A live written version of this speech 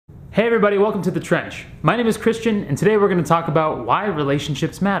Hey everybody, welcome to The Trench. My name is Christian, and today we're going to talk about why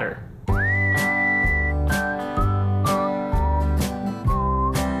relationships matter.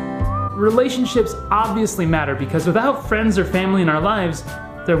 Relationships obviously matter because without friends or family in our lives,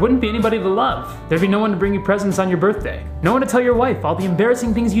 there wouldn't be anybody to love. There'd be no one to bring you presents on your birthday. No one to tell your wife all the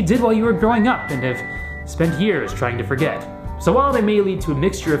embarrassing things you did while you were growing up and have spent years trying to forget. So while they may lead to a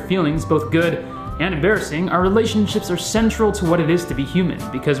mixture of feelings, both good and embarrassing, our relationships are central to what it is to be human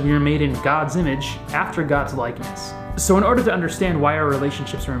because we are made in God's image after God's likeness. So in order to understand why our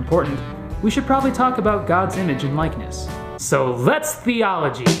relationships are important, we should probably talk about God's image and likeness. So let's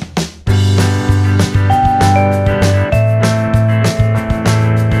theology.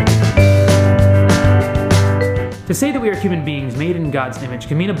 To say that we are human beings made in God's image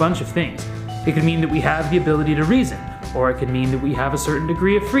can mean a bunch of things. It could mean that we have the ability to reason, or it could mean that we have a certain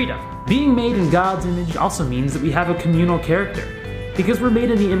degree of freedom. Being made in God's image also means that we have a communal character, because we're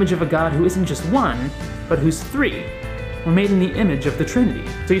made in the image of a God who isn't just one, but who's three. We're made in the image of the Trinity.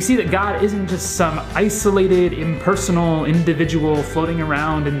 So you see that God isn't just some isolated, impersonal individual floating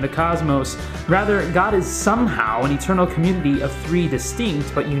around in the cosmos. Rather, God is somehow an eternal community of three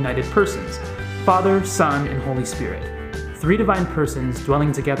distinct but united persons: Father, Son, and Holy Spirit. Three divine persons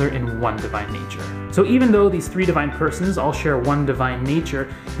dwelling together in one divine nature. So even though these three divine persons all share one divine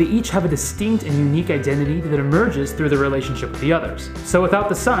nature, they each have a distinct and unique identity that emerges through the relationship with the others. So without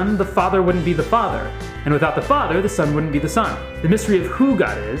the Son, the Father wouldn't be the Father, and without the Father, the Son wouldn't be the Son. The mystery of who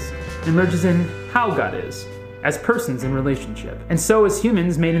God is emerges in how God is, as persons in relationship. And so as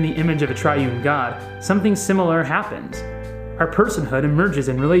humans made in the image of a triune God, something similar happens. Our personhood emerges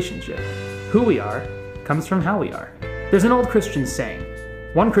in relationship. Who we are comes from how we are. There's an old Christian saying,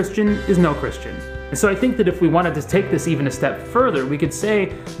 one Christian is no Christian. And so I think that if we wanted to take this even a step further, we could say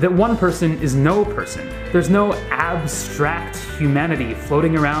that one person is no person. There's no abstract humanity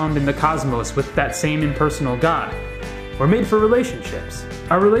floating around in the cosmos with that same impersonal God. We're made for relationships.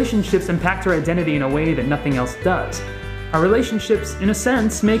 Our relationships impact our identity in a way that nothing else does. Our relationships, in a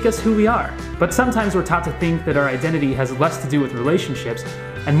sense, make us who we are. But sometimes we're taught to think that our identity has less to do with relationships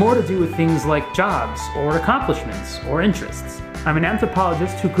and more to do with things like jobs, or accomplishments, or interests. I'm an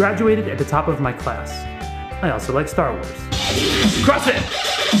anthropologist who graduated at the top of my class. I also like Star Wars. CrossFit!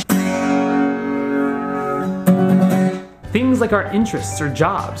 Things like our interests or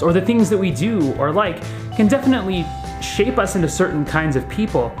jobs, or the things that we do or like, can definitely shape us into certain kinds of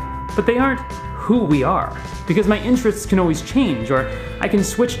people, but they aren't who we are. Because my interests can always change, or I can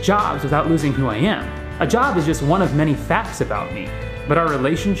switch jobs without losing who I am. A job is just one of many facts about me. But our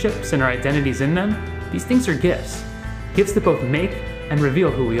relationships and our identities in them, these things are gifts. Gifts that both make and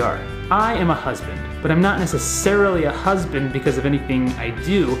reveal who we are. I am a husband, but I'm not necessarily a husband because of anything I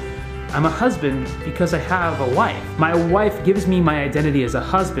do. I'm a husband because I have a wife. My wife gives me my identity as a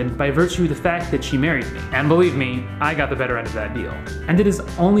husband by virtue of the fact that she married me. And believe me, I got the better end of that deal. And it is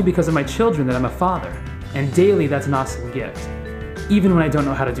only because of my children that I'm a father. And daily, that's an awesome gift. Even when I don't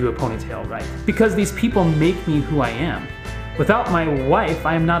know how to do a ponytail right. Because these people make me who I am. Without my wife,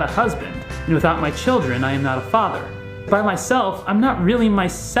 I am not a husband, and without my children, I am not a father. By myself, I'm not really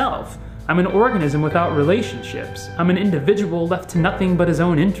myself. I'm an organism without relationships. I'm an individual left to nothing but his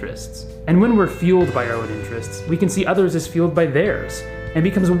own interests. And when we're fueled by our own interests, we can see others as fueled by theirs, and it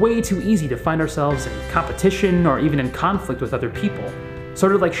becomes way too easy to find ourselves in competition or even in conflict with other people.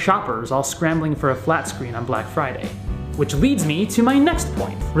 Sort of like shoppers all scrambling for a flat screen on Black Friday. Which leads me to my next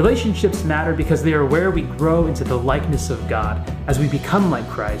point. Relationships matter because they are where we grow into the likeness of God as we become like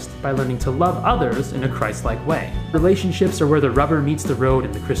Christ by learning to love others in a Christ-like way. Relationships are where the rubber meets the road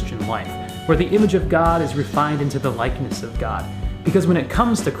in the Christian life, where the image of God is refined into the likeness of God. Because when it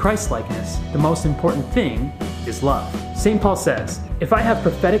comes to Christ-likeness, the most important thing is love. St. Paul says, "If I have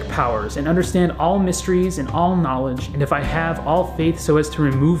prophetic powers and understand all mysteries and all knowledge, and if I have all faith so as to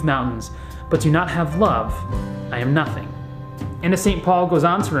remove mountains, but do not have love, I am nothing." And as St. Paul goes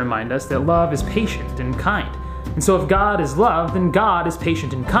on to remind us that love is patient and kind. And so if God is love, then God is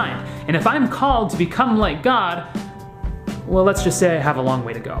patient and kind. And if I'm called to become like God, well, let's just say I have a long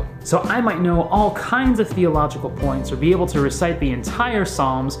way to go. So I might know all kinds of theological points or be able to recite the entire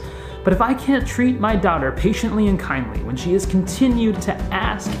Psalms, but if I can't treat my daughter patiently and kindly when she has continued to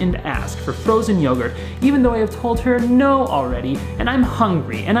ask and ask for frozen yogurt, even though I have told her no already, and I'm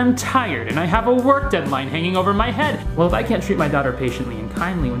hungry, and I'm tired, and I have a work deadline hanging over my head, well, if I can't treat my daughter patiently and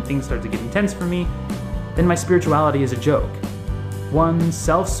kindly when things start to get intense for me, then my spirituality is a joke. One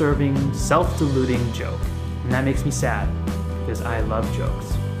self-serving, self-deluding joke. And that makes me sad, because I love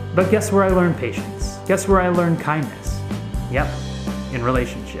jokes. But guess where I learn patience? Guess where I learn kindness? Yep, in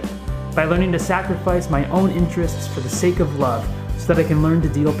relationship. By learning to sacrifice my own interests for the sake of love, so that I can learn to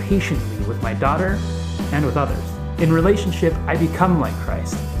deal patiently with my daughter and with others. In relationship, I become like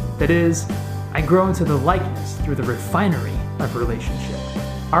Christ. That is, I grow into the likeness through the refinery of relationship.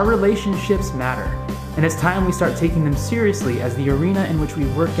 Our relationships matter, and it's time we start taking them seriously as the arena in which we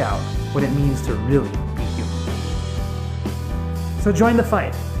work out what it means to really be human. So join the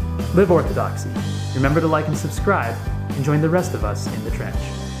fight. Live orthodoxy. Remember to like and subscribe, and join the rest of us in the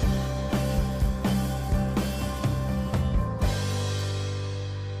trench.